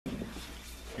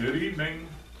Good evening.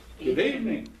 Good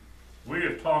evening. We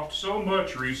have talked so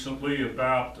much recently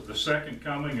about the second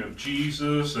coming of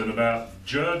Jesus and about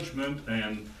judgment,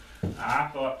 and I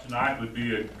thought tonight would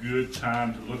be a good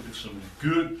time to look at some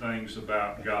good things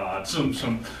about God,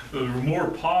 some more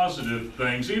positive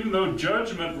things, even though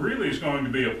judgment really is going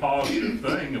to be a positive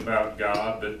thing about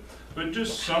God, but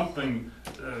just something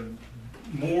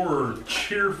more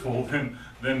cheerful than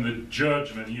the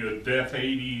judgment, death,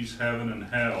 Hades, heaven, and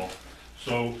hell.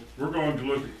 So we're going to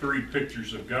look at three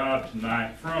pictures of God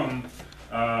tonight from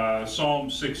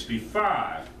Psalm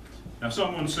 65. Now,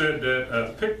 someone said that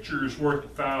a picture is worth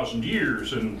 1,000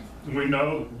 years, and we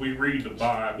know that we read the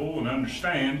Bible and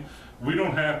understand we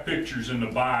don't have pictures in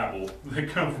the Bible. They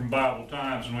come from Bible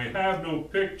times, and we have no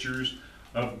pictures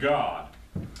of God.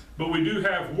 But we do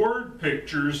have word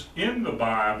pictures in the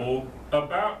Bible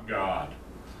about God.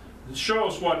 It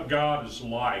shows what God is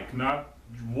like, not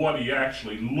what he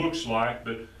actually looks like,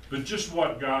 but just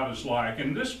what God is like.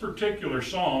 And this particular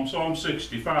psalm, Psalm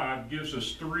 65, gives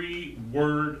us three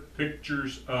word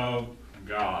pictures of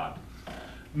God.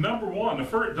 Number one,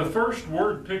 the first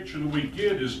word picture that we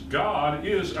get is God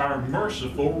is our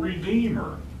merciful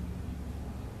Redeemer.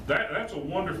 That's a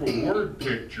wonderful word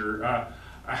picture.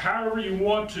 However you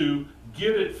want to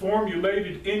get it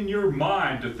formulated in your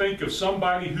mind, to think of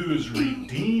somebody who is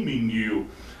redeeming you.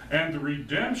 And the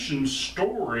redemption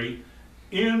story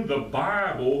in the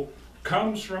Bible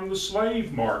comes from the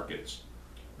slave markets.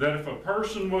 That if a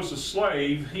person was a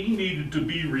slave, he needed to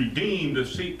be redeemed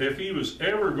if he was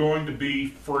ever going to be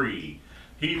free.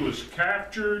 He was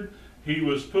captured, he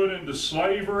was put into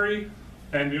slavery,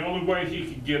 and the only way he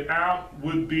could get out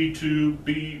would be to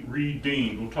be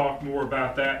redeemed. We'll talk more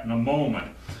about that in a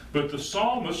moment. But the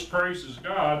psalmist praises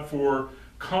God for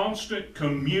constant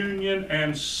communion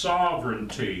and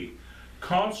sovereignty.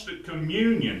 Constant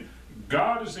communion.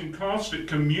 God is in constant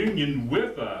communion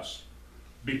with us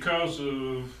because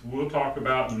of, we'll talk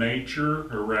about nature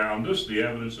around us, the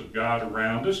evidence of God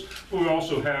around us. We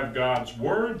also have God's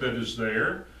Word that is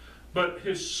there, but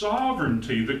His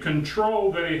sovereignty, the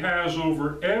control that He has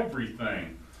over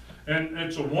everything. And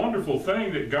it's a wonderful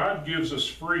thing that God gives us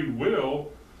free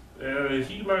will.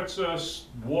 He lets us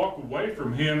walk away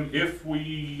from Him if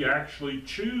we actually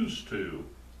choose to.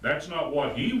 That's not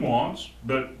what He wants,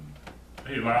 but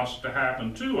He allows it to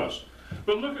happen to us.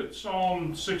 But look at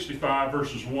Psalm 65,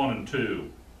 verses 1 and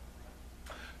 2.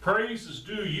 Praise is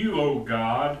due you, O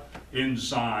God, in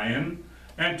Zion,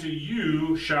 and to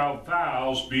you shall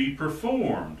vows be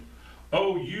performed.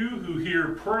 O you who hear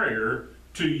prayer,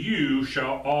 to you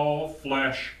shall all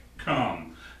flesh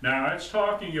come. Now, it's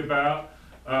talking about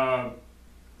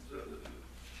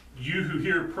you who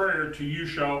hear prayer, to you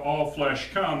shall all flesh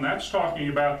come. That's talking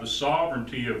about the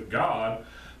sovereignty of God.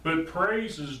 But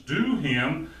praise is due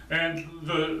Him, and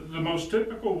the most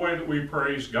typical way that we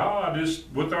praise God is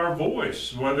with our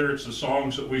voice, whether it's the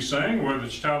songs that we sing, whether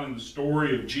it's telling the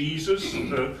story of Jesus,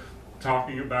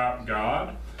 talking about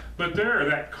God. But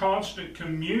that constant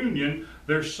communion,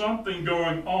 there's something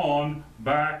going on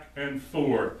back and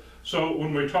forth. So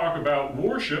when we talk about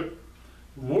worship,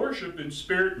 worship in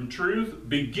spirit and truth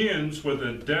begins with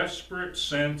a desperate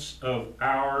sense of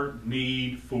our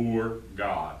need for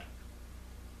God.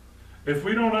 If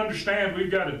we don't understand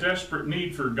we've got a desperate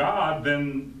need for God,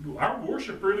 then our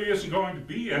worship really isn't going to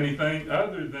be anything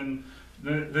other than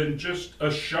just a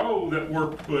show that we're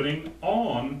putting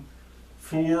on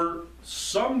for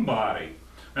somebody.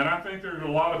 And I think there's a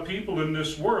lot of people in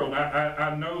this world.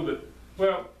 I know that,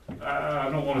 well, I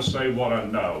don't want to say what I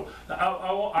know.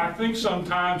 I think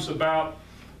sometimes about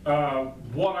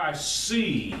what I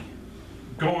see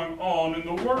going on in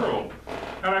the world.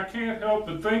 And I can't help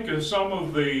but think of some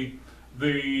of the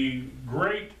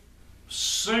great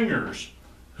singers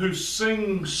who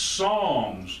sing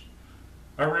songs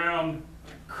around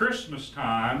Christmas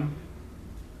time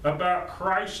about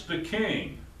Christ the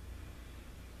King.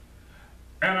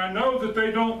 And I know that they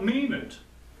don't mean it,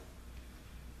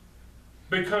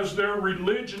 because their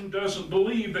religion doesn't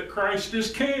believe that Christ is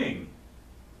King.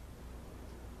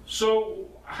 So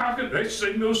how could they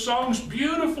sing those songs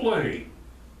beautifully?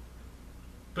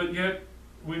 But yet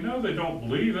we know they don't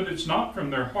believe it. It's not from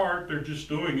their heart. They're just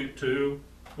doing it to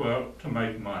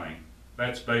make money.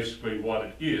 That's basically what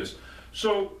it is.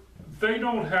 So they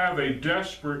don't have a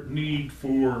desperate need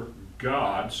for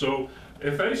God. So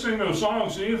if they sing those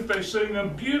songs, even if they sing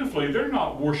them beautifully, they're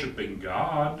not worshiping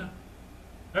God.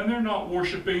 And they're not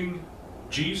worshiping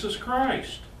Jesus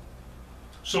Christ.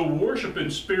 So worship in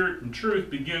spirit and truth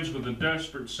begins with a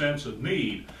desperate sense of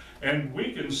need. And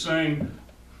we can sing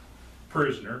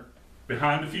prisoner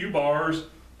behind a few bars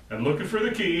and looking for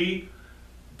the key,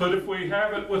 But if we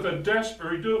have it with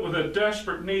we do it with a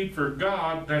desperate need for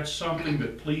God, that's something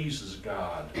that pleases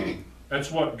God.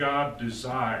 That's what God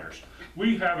desires.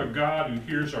 We have a God who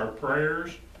hears our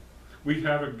prayers. We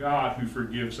have a God who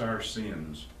forgives our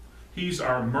sins. He's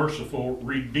our merciful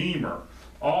Redeemer.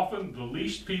 Often the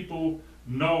least people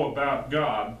know about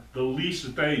God, the least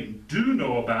that they do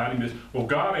know about Him is, well,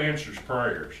 God answers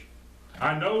prayers.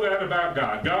 I know that about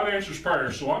God. God answers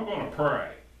prayers, so I'm going to pray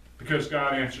because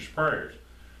God answers prayers.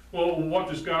 Well, what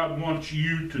does God want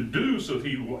you to do so that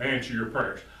He will answer your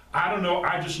prayers? I don't know.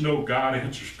 I just know God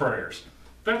answers prayers.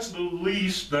 That's the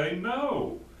least they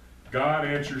know. God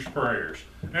answers prayers.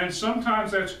 And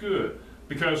sometimes that's good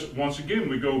because, once again,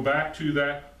 we go back to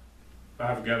that,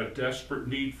 I've got a desperate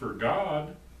need for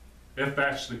God. If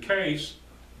that's the case,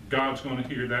 God's going to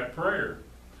hear that prayer.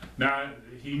 Now,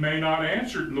 He may not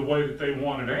answer it in the way that they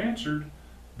want it answered,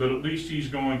 but at least He's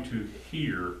going to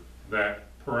hear that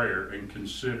prayer and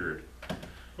consider it.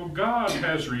 Well, God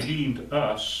has redeemed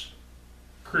us,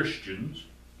 Christians,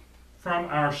 from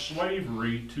our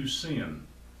slavery to sin.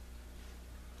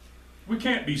 We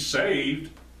can't be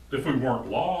saved if we weren't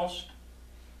lost.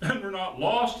 And we're not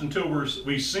lost until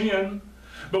we sin.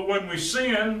 But when we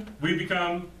sin, we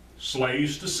become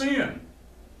slaves to sin.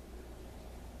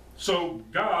 So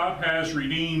God has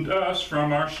redeemed us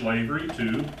from our slavery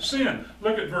to sin.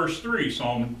 Look at verse 3,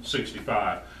 Psalm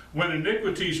 65. When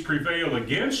iniquities prevail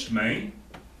against me,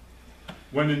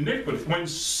 when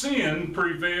sin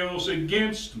prevails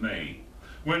against me,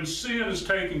 when sin has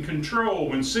taken control,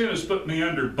 when sin has put me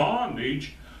under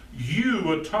bondage,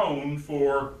 you atone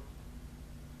for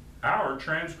our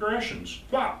transgressions.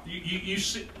 Wow, you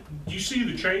see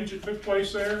the change that took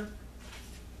place there?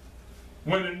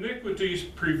 When iniquities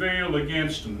prevail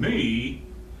against me,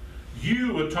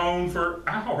 you atone for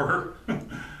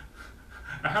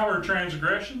our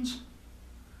transgressions.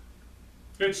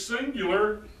 It's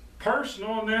singular,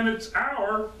 personal, and then it's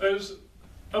our as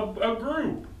a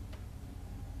group.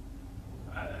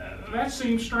 That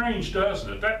seems strange,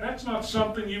 doesn't it? That's not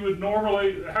something you would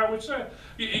normally, how would say?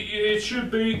 It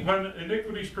should be, when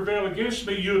iniquities prevail against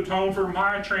me, you atone for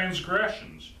my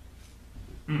transgressions.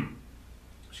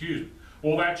 Excuse me.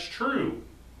 Well, that's true.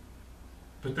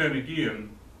 But then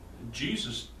again,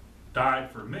 Jesus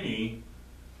died for me,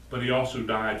 but He also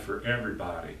died for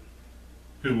everybody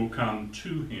who will come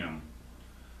to Him.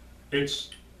 It's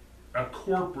a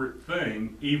corporate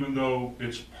thing, even though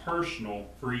it's personal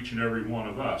for each and every one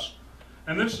of us.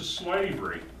 And this is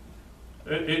slavery.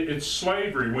 It's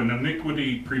slavery when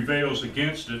iniquity prevails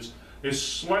against it. It's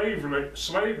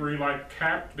slavery like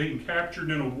being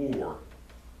captured in a war.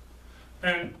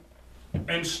 And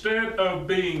instead of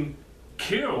being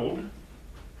killed,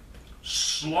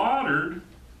 slaughtered,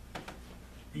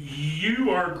 you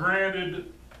are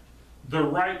granted the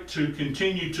right to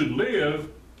continue to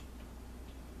live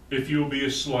if you'll be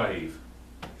a slave.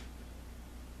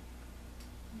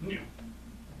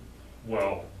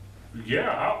 Well, yeah,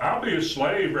 I'll be a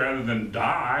slave rather than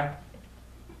die.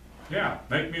 Yeah,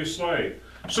 make me a slave.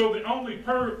 So the only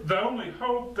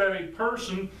hope that a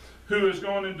person who has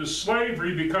gone into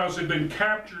slavery because they've been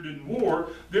captured in war,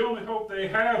 the only hope they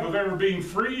have of ever being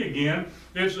free again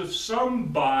is if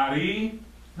somebody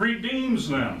redeems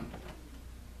them,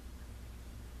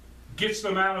 gets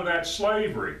them out of that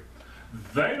slavery.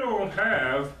 They don't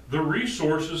have the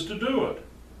resources to do it.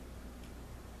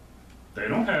 They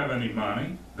don't have any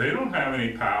money. They don't have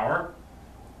any power.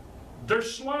 They're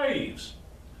slaves.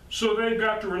 So they've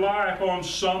got to rely upon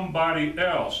somebody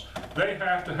else. They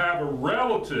have to have a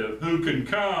relative who can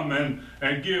come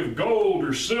and give gold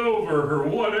or silver or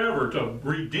whatever to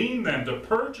redeem them, to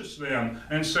purchase them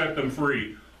and set them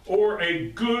free. Or a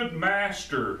good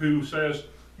master who says,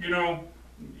 you know,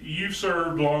 you've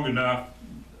served long enough,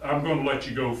 I'm going to let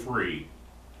you go free.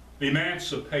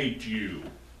 Emancipate you.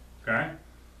 Okay?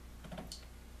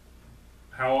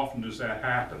 How often does that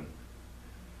happen?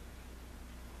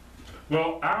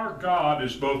 Well, our God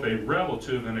is both a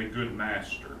relative and a good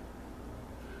master.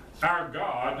 Our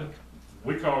God,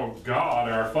 we call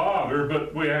God our Father,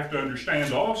 but we have to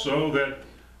understand also that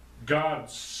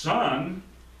God's Son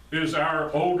is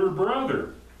our older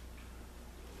brother.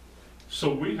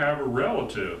 So we have a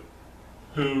relative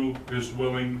who is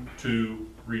willing to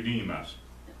redeem us.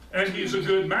 And He's a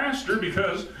good master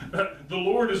because the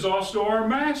Lord is also our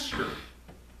master.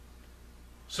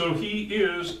 So He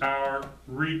is our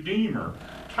Redeemer.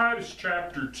 Titus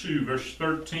chapter 2, verse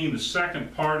 13, the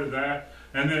second part of that,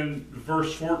 and then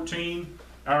verse 14,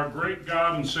 our great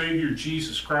God and Savior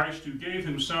Jesus Christ, who gave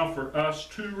Himself for us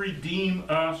to redeem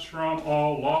us from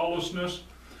all lawlessness,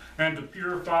 and to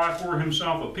purify for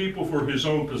himself a people for his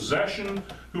own possession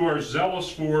who are zealous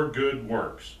for good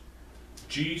works.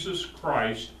 Jesus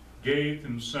Christ gave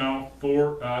himself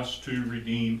for us to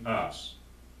redeem us.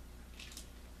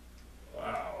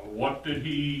 How did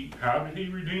he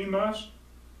redeem us?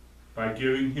 By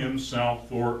giving himself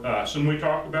for us. And we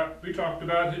talked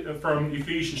about it from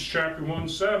Ephesians chapter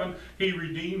 1:7, he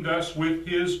redeemed us with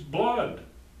his blood.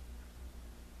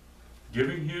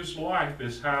 Giving his life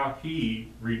is how he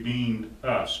redeemed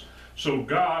us. So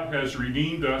God has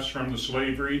redeemed us from the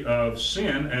slavery of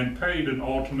sin and paid an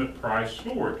ultimate price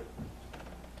for it.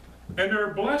 And there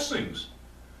are blessings.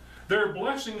 There are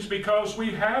blessings because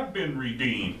we have been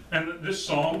redeemed. And this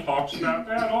psalm talks about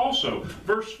that also.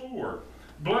 Verse 4,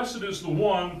 blessed is the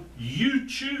one you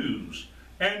choose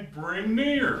and bring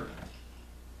near.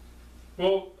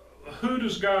 Well, who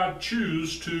does God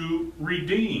choose to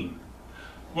redeem?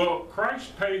 Well,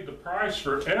 Christ paid the price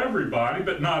for everybody,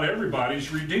 but not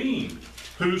everybody's redeemed.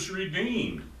 Who's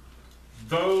redeemed?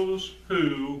 Those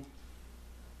who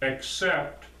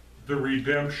accept the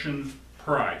redemption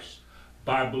price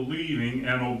by believing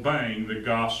and obeying the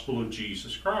gospel of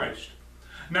Jesus Christ.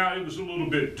 Now, it was a little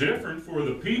bit different for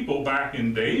the people back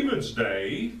in David's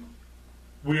day.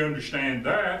 We understand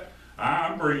that.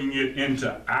 I'm bringing it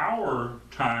into our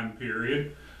time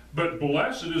period. But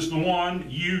blessed is the one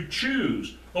you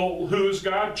choose. Oh, who has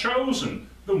God chosen?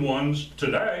 The ones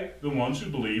today, the ones who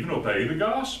believe and obey the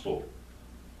gospel.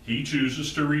 He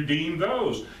chooses to redeem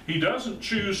those. He doesn't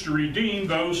choose to redeem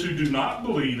those who do not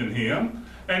believe in him,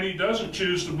 and he doesn't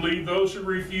choose to believe those who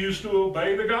refuse to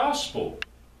obey the gospel.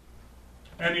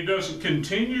 And he doesn't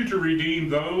continue to redeem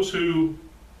those who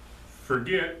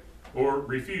forget or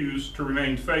refuse to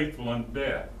remain faithful unto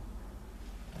death.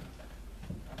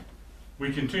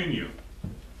 We continue.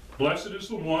 Blessed is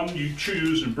the one you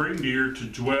choose and bring near to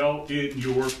dwell in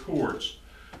your courts.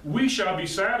 We shall be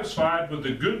satisfied with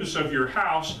the goodness of your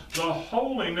house, the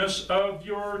holiness of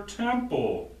your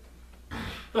temple.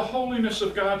 The holiness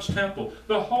of God's temple.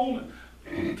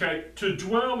 To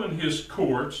dwell in his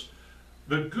courts,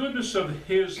 the goodness of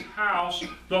his house,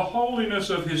 the holiness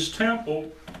of his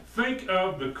temple. Think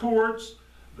of the courts,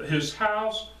 his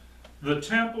house, the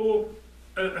temple,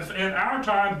 in our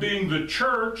time being the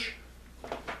church,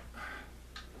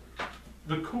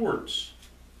 the courts,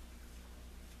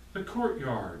 the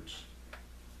courtyards.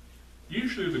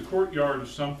 Usually the courtyard of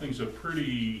something's a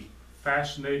pretty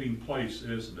fascinating place,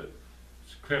 isn't it?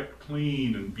 It's kept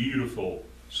clean and beautiful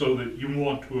so that you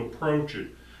want to approach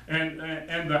it. And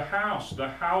the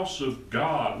house of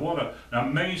God, what an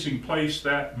amazing place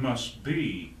that must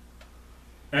be.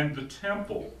 And the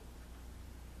temple,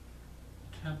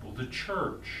 the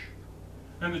church.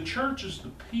 And the church is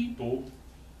the people,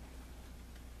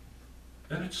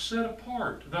 and it's set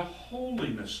apart. The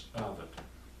holiness of it,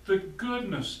 the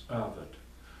goodness of it,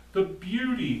 the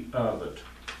beauty of it,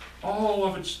 all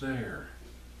of it's there.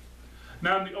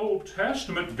 Now in the Old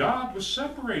Testament, God was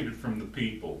separated from the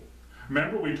people.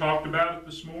 Remember we talked about it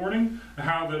this morning,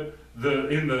 how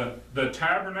in the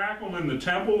tabernacle, in the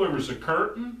temple, there was a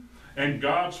curtain, and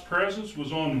God's presence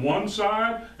was on one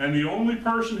side, and the only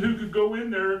person who could go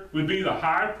in there would be the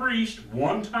high priest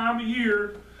one time a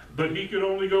year, but he could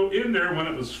only go in there when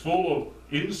it was full of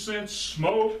incense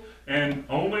smoke and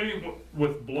only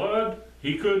with blood.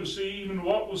 He couldn't see even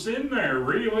what was in there,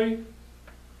 really.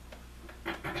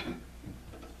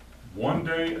 One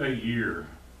day a year.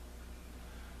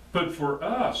 But for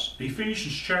us,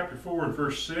 Ephesians chapter 4 and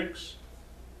verse 6,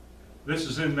 this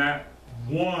is in that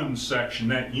one section,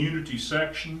 that unity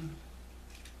section.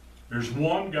 There's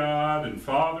one God and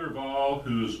Father of all,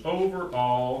 who is over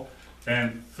all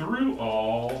and through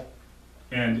all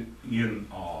and in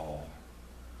all.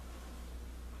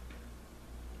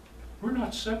 We're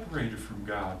not separated from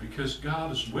God because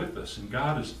God is with us and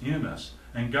God is in us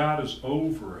and God is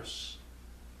over us.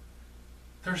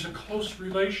 There's a close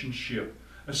relationship,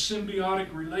 a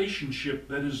symbiotic relationship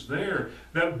that is there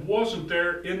that wasn't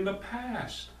there in the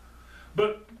past.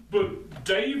 But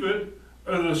David,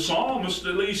 the psalmist,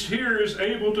 at least here, is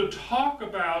able to talk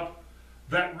about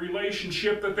that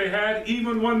relationship that they had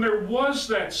even when there was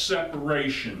that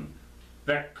separation,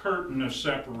 that curtain of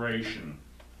separation.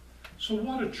 So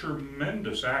what a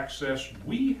tremendous access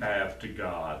we have to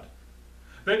God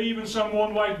that even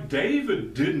someone like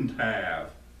David didn't have,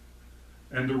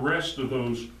 and the rest of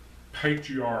those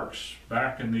patriarchs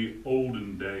back in the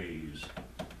olden days.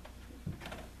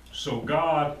 So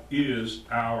God is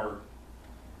our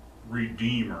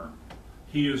Redeemer.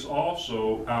 He is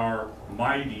also our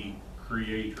mighty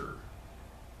Creator.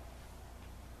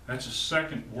 That's a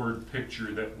second word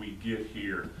picture that we get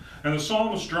here. And the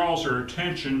psalmist draws our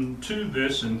attention to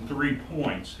this in 3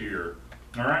 points here.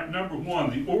 All right, number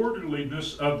one, the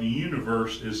orderliness of the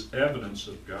universe is evidence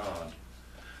of God.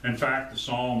 In fact, the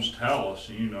Psalms tell us,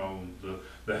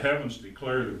 the heavens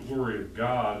declare the glory of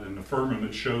God and the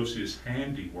firmament shows his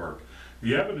handiwork.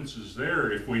 The evidence is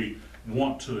there if we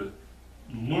want to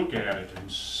look at it and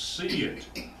see it.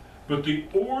 But the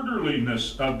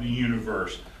orderliness of the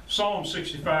universe, Psalm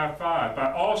 65:5,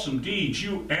 by awesome deeds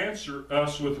you answer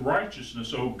us with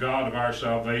righteousness, O God of our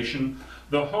salvation,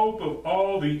 the hope of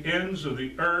all the ends of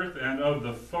the earth and of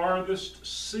the farthest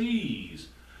seas.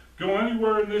 Go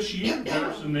anywhere in this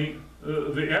universe and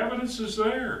the evidence is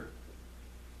there.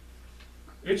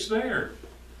 It's there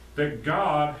that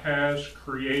God has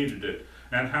created it.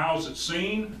 And how's it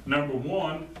seen? Number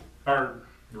one, or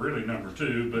really number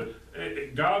two,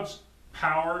 but God's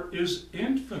power is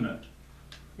infinite,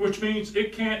 which means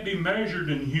it can't be measured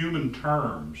in human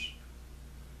terms.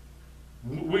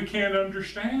 We can't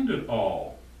understand it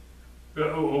all.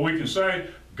 We can say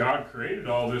God created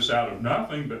all this out of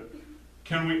nothing, but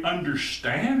can we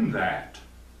understand that?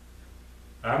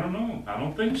 I don't know. I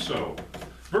don't think so.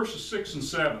 Verses 6 and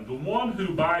 7, the one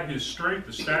who by his strength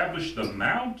established the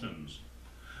mountains,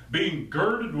 being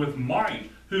girded with might,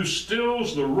 who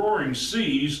stills the roaring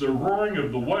seas, the roaring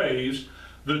of the waves,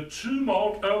 the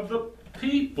tumult of the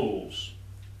peoples.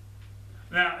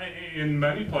 Now, in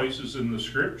many places in the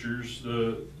scriptures,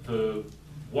 the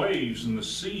waves and the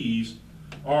seas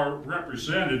are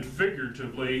represented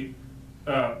figuratively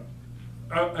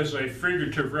as a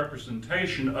figurative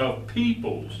representation of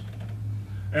peoples.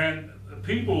 And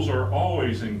peoples are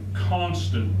always in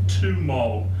constant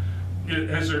tumult.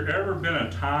 Has there ever been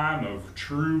a time of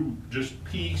true just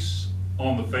peace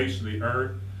on the face of the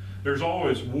earth? There's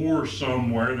always war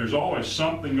somewhere. There's always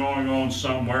something going on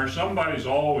somewhere. Somebody's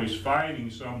always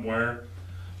fighting somewhere.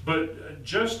 But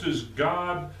just as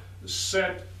God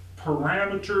set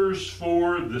parameters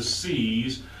for the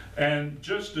seas, and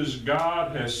just as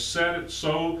God has set it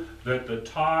so that the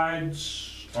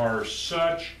tides are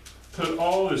such, put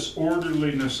all this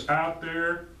orderliness out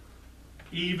there,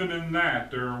 even in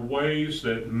that, there are ways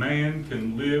that man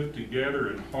can live together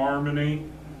in harmony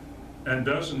and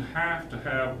doesn't have to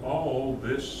have all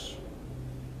this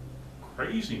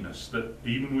craziness that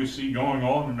even we see going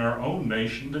on in our own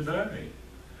nation today.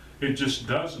 It just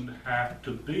doesn't have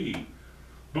to be.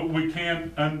 But we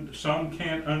can't, some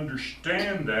can't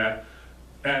understand that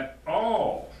at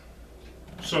all.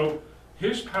 So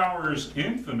his power is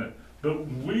infinite, but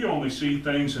we only see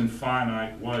things in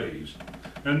finite ways.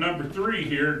 And number 3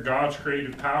 here, God's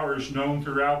creative power is known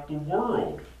throughout the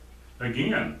world.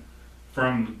 Again,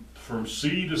 from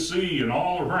sea to sea and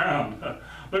all around.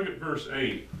 Look at verse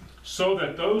 8. So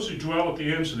that those who dwell at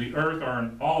the ends of the earth are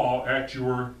in awe at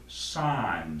your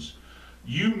signs.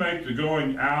 You make the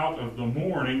going out of the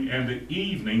morning and the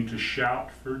evening to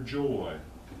shout for joy.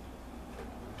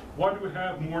 Why do we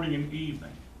have morning and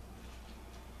evening?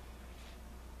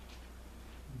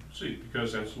 See,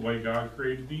 because that's the way God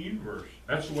created the universe.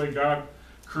 That's the way God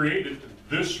created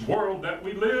this world that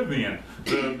we live in.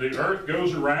 The earth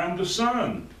goes around the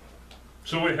sun.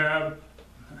 So we have,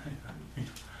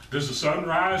 does the sun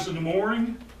rise in the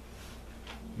morning?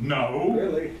 No.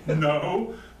 Really?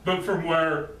 No. But from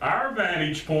where our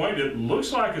vantage point, it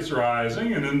looks like it's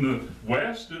rising, and in the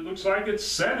west, it looks like it's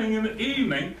setting in the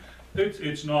evening.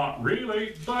 It's not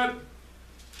really, but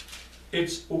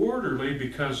it's orderly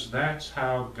because that's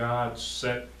how God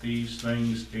set these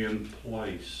things in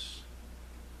place.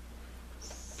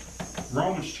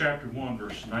 Romans chapter 1,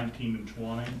 verse 19 and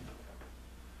 20.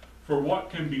 For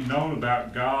what can be known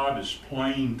about God is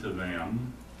plain to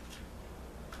them.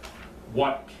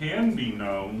 What can be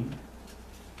known,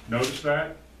 notice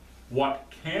that? What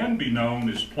can be known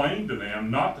is plain to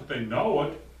them, not that they know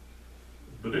it,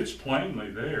 but it's plainly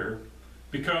there,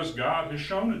 because God has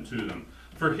shown it to them.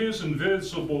 For his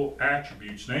invisible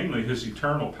attributes, namely his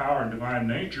eternal power and divine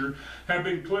nature, have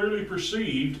been clearly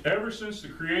perceived ever since the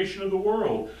creation of the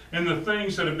world and the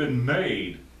things that have been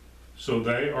made. So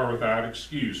they are without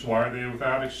excuse. Why are they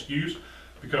without excuse?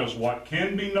 Because what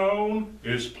can be known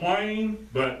is plain,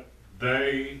 but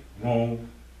they won't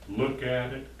look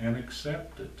at it and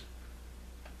accept it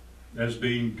as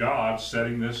being God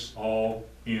setting this all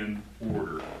in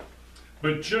order.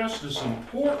 But just as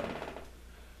important,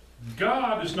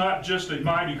 God is not just a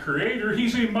mighty creator,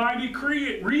 he's a mighty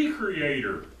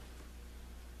recreator.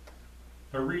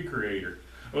 A recreator.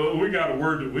 We got a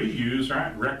word that we use,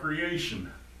 right?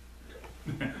 Recreation.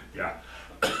 Yeah.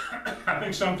 I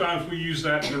think sometimes we use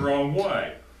that in the wrong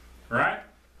way, right?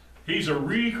 He's a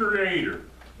recreator.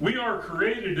 We are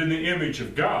created in the image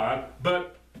of God,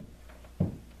 but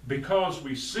because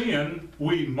we sin,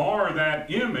 we mar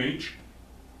that image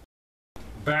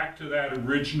back to that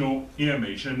original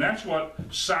image. And that's what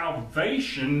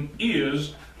salvation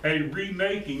is, a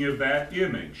remaking of that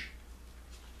image.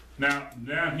 Now,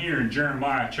 down here in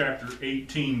Jeremiah chapter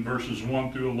 18, verses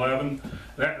 1 through 11,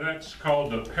 that's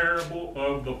called the parable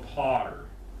of the potter.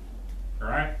 All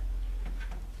right?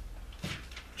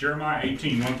 Jeremiah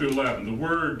 18, 1 through 11. The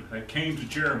word that came to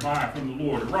Jeremiah from the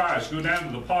Lord, arise, go down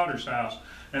to the potter's house,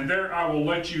 and there I will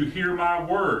let you hear my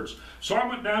words. So I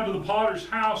went down to the potter's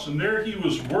house, and there he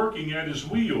was working at his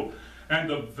wheel. And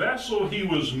the vessel he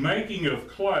was making of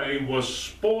clay was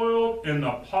spoiled in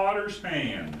the potter's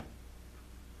hand.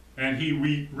 And he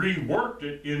reworked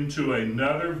it into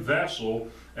another vessel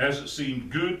as it seemed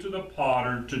good to the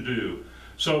potter to do.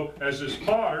 So as this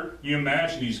potter, you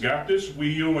imagine he's got this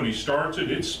wheel and he starts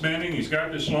it, it's spinning, he's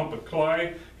got this lump of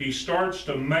clay, he starts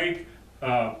to make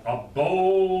a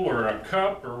bowl or a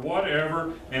cup or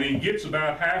whatever, and he gets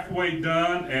about halfway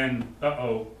done and,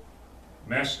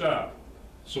 messed up.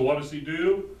 So what does he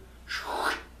do?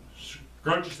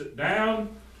 Scrunches it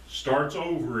down, starts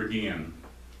over again.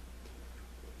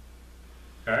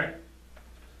 Okay?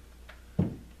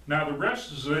 Now the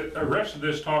rest of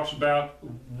this talks about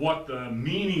what the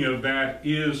meaning of that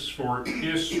is for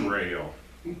Israel.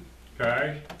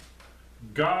 Okay?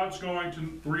 God's going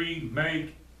to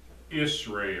remake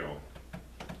Israel.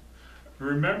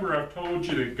 Remember, I've told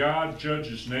you that God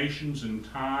judges nations in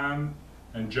time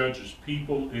and judges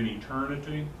people in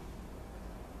eternity.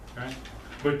 Okay?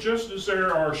 But just as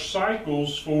there are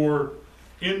cycles for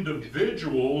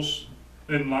individuals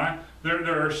in life,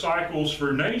 there are cycles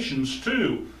for nations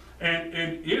too. And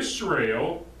in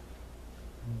Israel,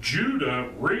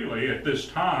 Judah, really at this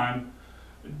time,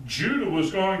 Judah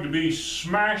was going to be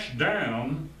smashed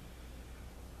down,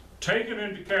 taken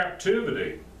into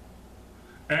captivity,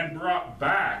 and brought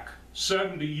back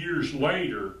 70 years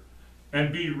later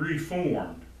and be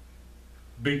reformed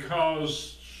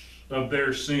because of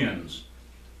their sins.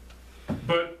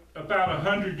 But about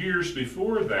 100 years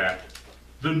before that,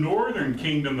 the northern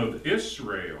kingdom of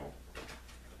Israel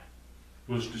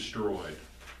was destroyed.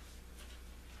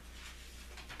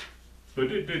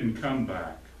 But it didn't come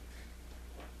back.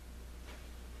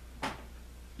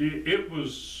 It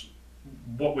was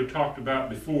what we talked about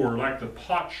before, like the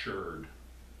potsherd.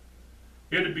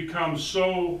 It had become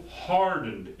so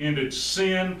hardened in its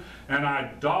sin and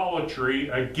idolatry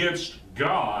against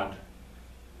God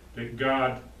that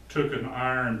God took an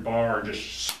iron bar and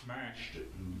just smashed it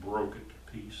and broke it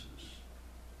to pieces.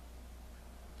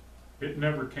 It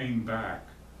never came back.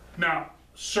 Now,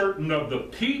 certain of the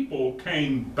people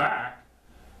came back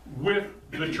with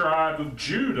the tribe of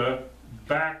Judah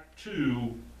back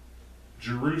to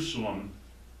Jerusalem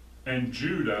and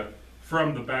Judah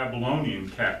from the Babylonian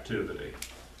captivity.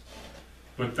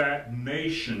 But that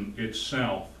nation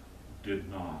itself did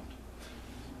not.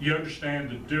 You understand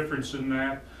the difference in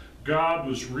that? God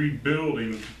was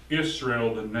rebuilding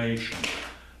Israel, the nation.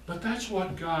 But that's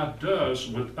what God does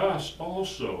with us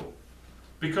also.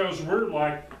 Because we're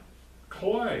like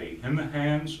clay in the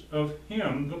hands of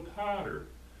Him, the potter.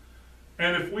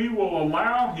 And if we will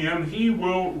allow Him, He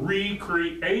will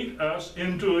recreate us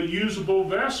into a usable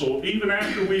vessel, even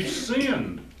after we've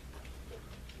sinned.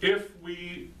 If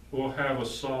we will have a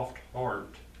soft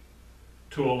heart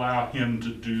to allow Him to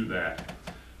do that.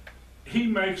 He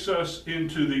makes us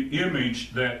into the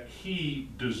image that He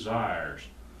desires.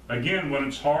 Again, when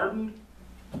it's hardened,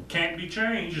 can't be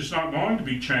changed. It's not going to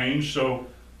be changed, so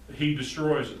He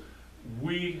destroys it.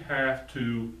 We have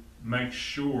to make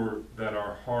sure that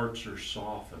our hearts are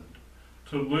softened,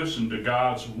 to listen to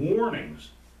God's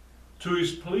warnings, to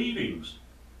His pleadings,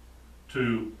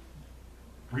 to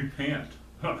repent.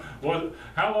 Well,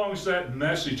 how long has that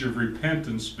message of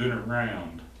repentance been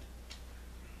around?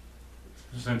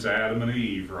 Since Adam and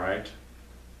Eve, right?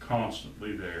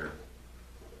 Constantly there.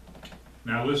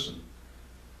 Now listen,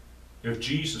 if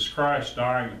Jesus Christ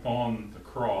dying upon the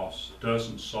cross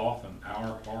doesn't soften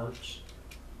our hearts,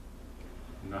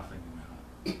 nothing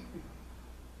will.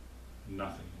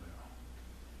 Nothing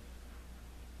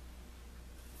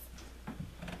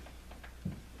will.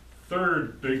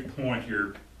 Third big point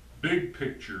here, big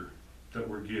picture that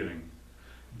we're getting.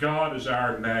 God is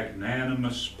our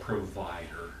magnanimous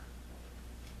provider.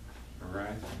 All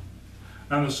right?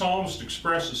 Now the psalmist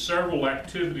expresses several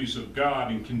activities of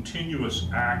God in continuous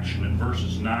action in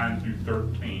verses 9 through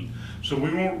 13. So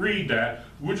we won't read that.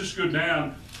 We'll just go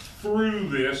down through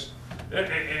this.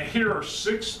 Here are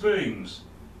 6 things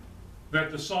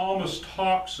that the psalmist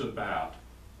talks about.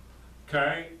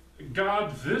 Okay?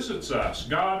 God visits us.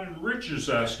 God enriches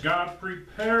us. God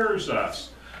prepares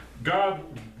us. God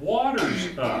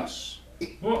waters us.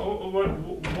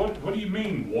 What do you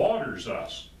mean, waters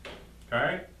us?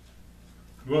 Okay?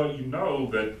 Well, you know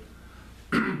that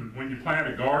when you plant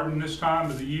a garden this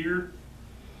time of the year,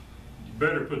 you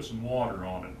better put some water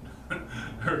on it.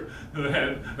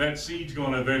 that seed's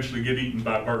going to eventually get eaten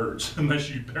by birds unless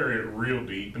you bury it real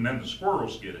deep, and then the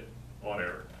squirrels get it,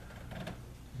 whatever.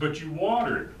 But you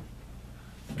water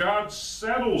it. God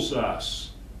settles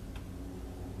us.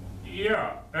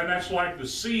 Yeah, and that's like the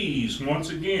seas once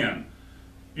again.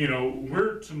 You know,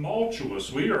 we're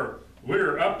tumultuous.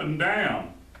 We're up and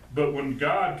down. But when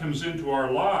God comes into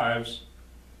our lives,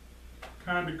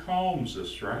 kind of calms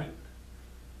us, right?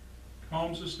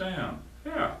 Calms us down.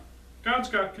 Yeah, God's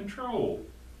got control.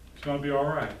 It's going to be all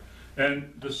right.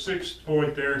 And the sixth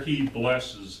point there, he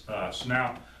blesses us.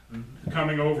 Now,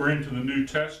 coming over into the New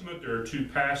Testament, there are two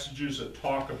passages that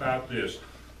talk about this.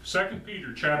 2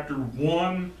 Peter chapter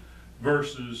 1,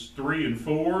 verses 3 and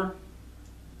 4.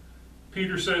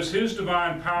 Peter says, his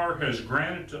divine power has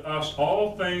granted to us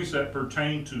all things that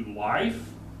pertain to life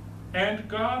and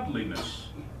godliness.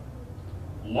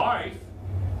 Life,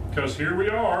 because here we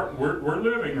are, we're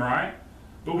living, right?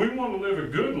 But we want to live a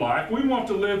good life. We want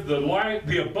to live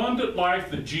the abundant life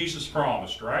that Jesus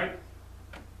promised, right?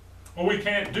 Well, we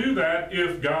can't do that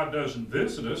if God doesn't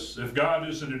visit us, if God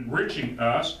isn't enriching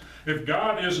us, if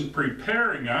God isn't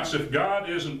preparing us, if God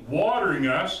isn't watering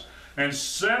us and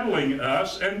settling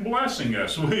us and blessing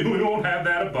us. We won't have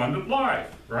that abundant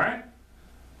life, right?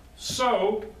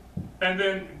 So, and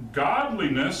then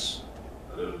godliness,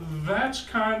 that's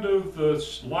kind of the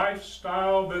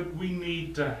lifestyle that we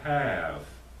need to have.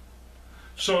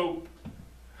 So,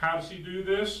 how does he do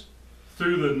this?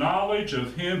 Through the knowledge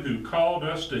of him who called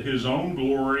us to his own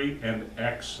glory and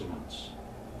excellence.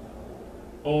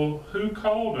 Oh, who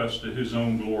called us to his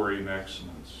own glory and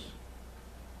excellence?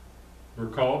 We're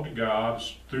called to God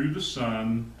through the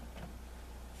Son,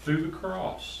 through the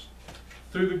cross,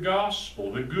 through the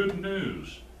gospel, the good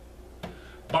news,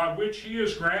 by which he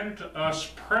has granted to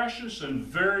us precious and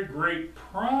very great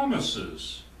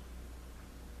promises.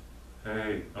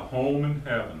 Hey, a home in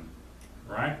heaven,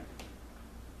 right?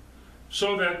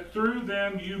 So that through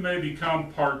them you may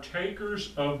become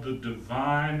partakers of the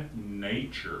divine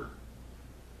nature.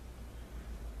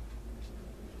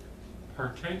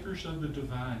 Partakers of the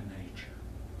divine nature.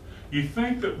 You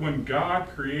think that when God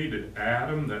created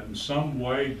Adam, that in some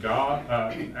way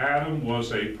Adam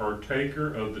was a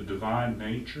partaker of the divine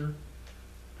nature?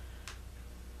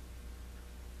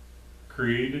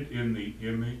 Created in the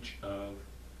image of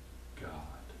God.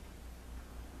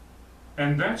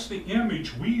 And that's the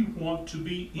image we want to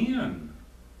be in.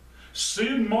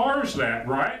 Sin mars that,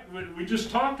 right? We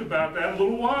just talked about that a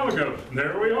little while ago. And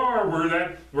there we are. We're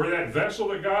that vessel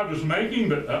that God was making,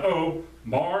 but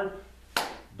marred.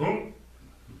 Boom.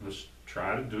 Let's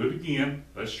try to do it again.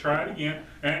 Let's try it again.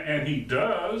 And he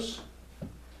does.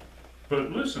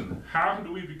 But listen, how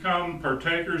do we become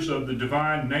partakers of the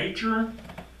divine nature?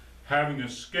 Having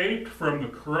escaped from the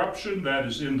corruption that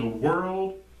is in the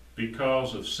world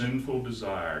because of sinful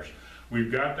desires.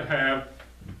 We've got to have,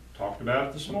 talked about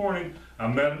it this morning, a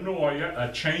metanoia,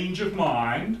 a change of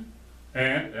mind,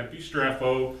 and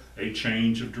epistrepho, a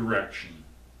change of direction.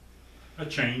 A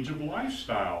change of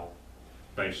lifestyle,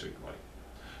 basically.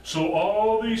 So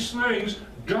all these things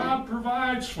God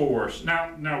provides for us.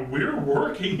 Now we're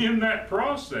working in that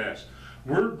process.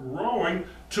 We're growing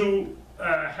to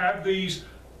have these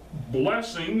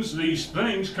blessings, these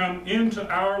things come into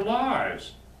our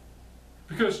lives.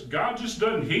 Because God just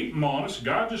doesn't heap them on us.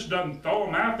 God just doesn't throw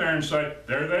them out there and say,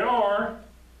 there they are.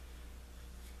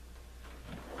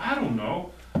 I don't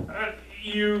know.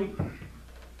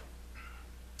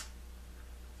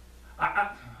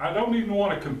 I don't even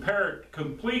want to compare it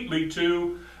completely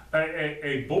to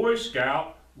a Boy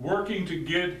Scout working to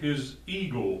get his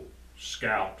Eagle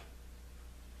Scout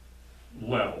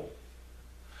level.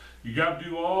 You got to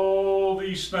do all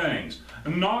these things.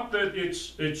 And not that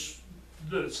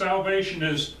that salvation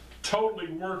is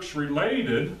totally works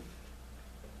related,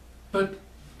 but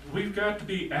we've got to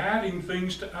be adding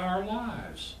things to our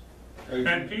lives.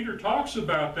 And Peter talks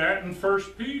about that in 1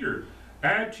 Peter.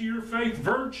 Add to your faith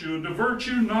virtue, and to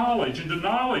virtue knowledge, and to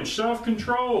knowledge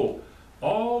self-control.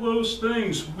 All those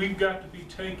things we've got to be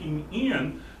taking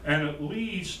in, and it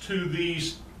leads to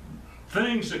these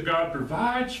things that God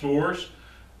provides for us.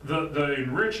 The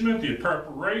enrichment, the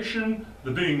preparation,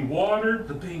 the being watered,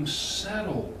 the being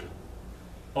settled.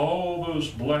 All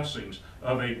those blessings.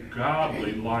 of a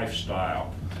godly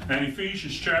lifestyle. And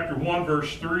Ephesians chapter 1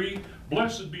 verse 3,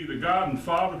 blessed be the God and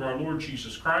Father of our Lord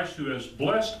Jesus Christ, who has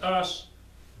blessed us,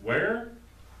 where?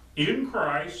 In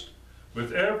Christ,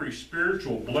 with every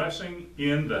spiritual blessing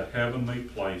in the heavenly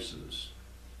places.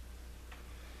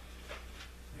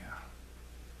 Yeah.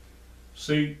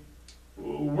 See,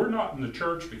 we're not in the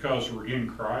church because we're in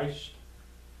Christ.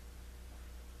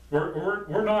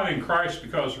 We're not in Christ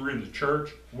because we're in the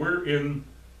church. We're in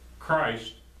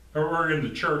Christ, or we're in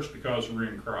the church because we're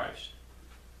in Christ.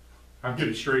 I'll get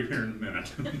it straight here in a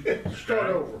minute. Start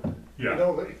over.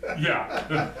 Yeah.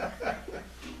 Yeah.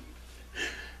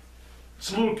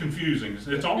 It's a little confusing.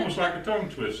 It's almost like a tongue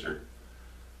twister.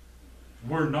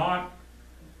 We're not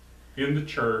in the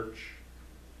church.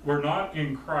 We're not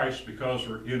in Christ because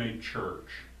we're in a church.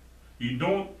 You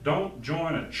don't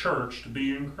join a church to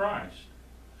be in Christ.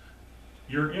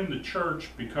 You're in the church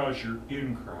because you're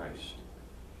in Christ.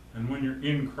 And when you're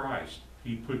in Christ,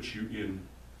 He puts you in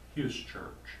His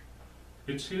church.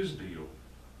 It's His deal.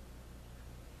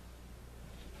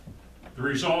 The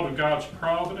result of God's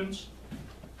providence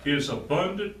is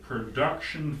abundant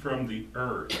production from the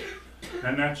earth.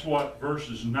 And that's what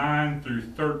verses 9 through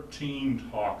 13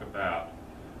 talk about.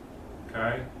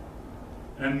 Okay?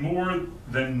 And more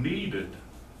than needed.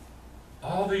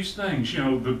 All these things, you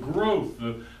know, the growth,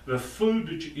 the food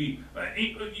that you eat.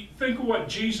 Think of what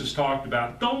Jesus talked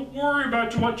about. Don't worry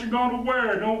about what you're going to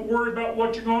wear. Don't worry about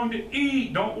what you're going to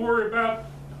eat. Don't worry about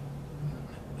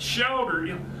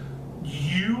shelter.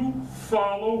 You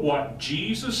follow what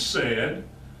Jesus said,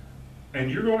 and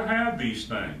you're going to have these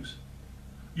things.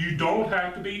 You don't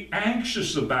have to be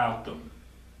anxious about them,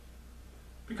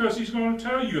 because He's going to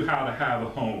tell you how to have a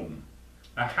home,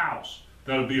 a house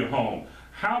that'll be a home,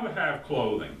 how to have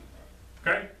clothing,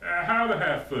 okay, how to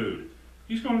have food.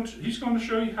 He's going to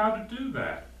show you how to do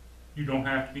that. You don't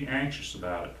have to be anxious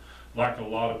about it, like a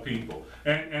lot of people.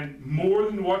 And more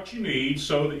than what you need,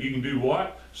 so that you can do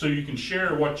what? So you can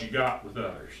share what you got with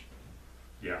others.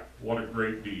 Yeah, what a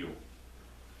great deal.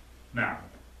 Now,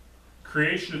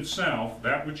 creation itself,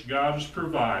 that which God has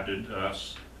provided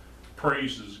us,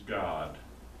 praises God.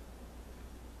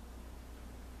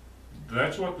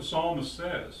 That's what the psalmist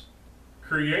says.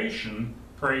 Creation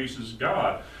praises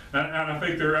God. And I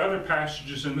think there are other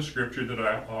passages in the scripture that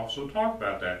I also talk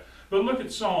about that. But look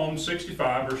at Psalm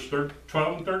 65, verse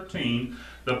 12 and 13.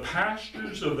 The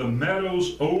pastures of the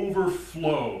meadows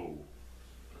overflow.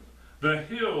 The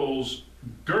hills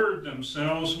gird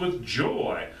themselves with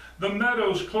joy. The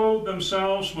meadows clothe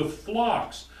themselves with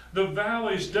flocks. The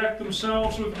valleys deck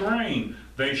themselves with grain.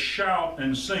 They shout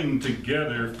and sing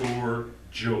together for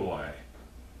joy.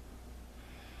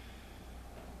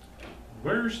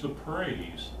 Where's the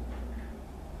praise?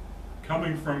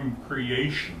 Coming from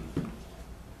creation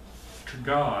to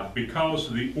God because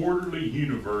of the orderly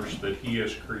universe that He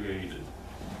has created.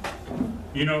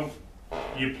 You know,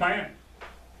 you plant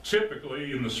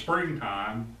typically in the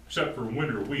springtime, except for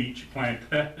winter wheat, you plant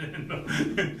that in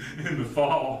the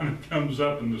fall and it comes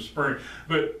up in the spring.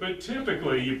 But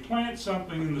typically you plant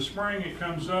something in the spring, it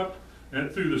comes up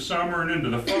and through the summer and into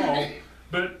the fall.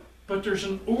 But there's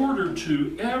an order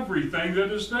to everything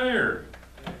that is there.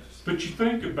 But you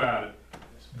think about it,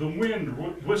 the wind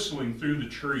whistling through the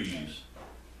trees,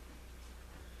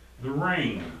 the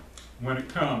rain when it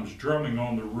comes drumming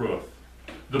on the roof,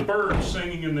 the birds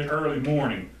singing in the early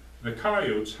morning, the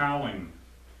coyotes howling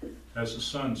as the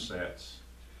sun sets.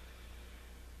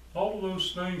 All of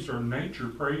those things are nature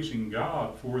praising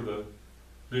God for the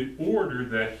order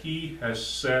that He has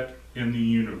set in the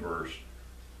universe.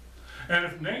 And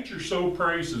if nature so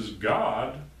praises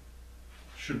God,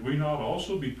 should we not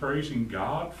also be praising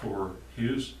God for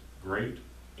His great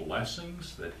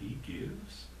blessings that He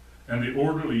gives? And the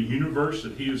orderly universe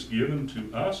that He has given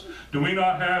to us? Do we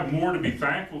not have more to be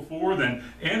thankful for than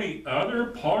any other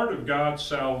part of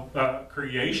God's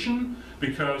creation?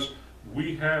 Because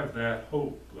we have that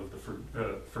hope of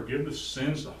the forgiveness of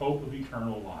sins, the hope of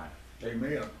eternal life.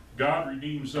 Amen. God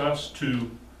redeems us to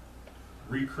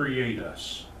recreate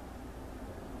us.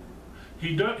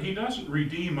 He doesn't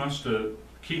redeem us to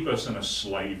keep us in a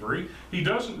slavery. He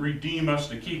doesn't redeem us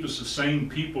to keep us the same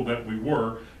people that we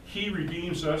were. He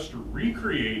redeems us to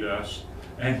recreate us,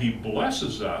 and He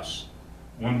blesses us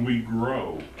when we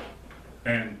grow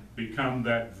and become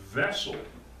that vessel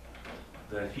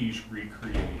that He's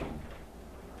recreating.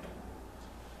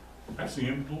 That's the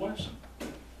end of the lesson.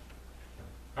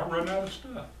 I run out of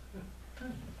stuff.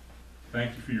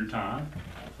 Thank you for your time.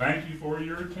 Thank you for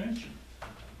your attention.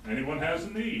 Anyone has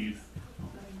a need,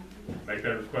 make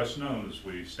that request known as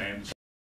we stand.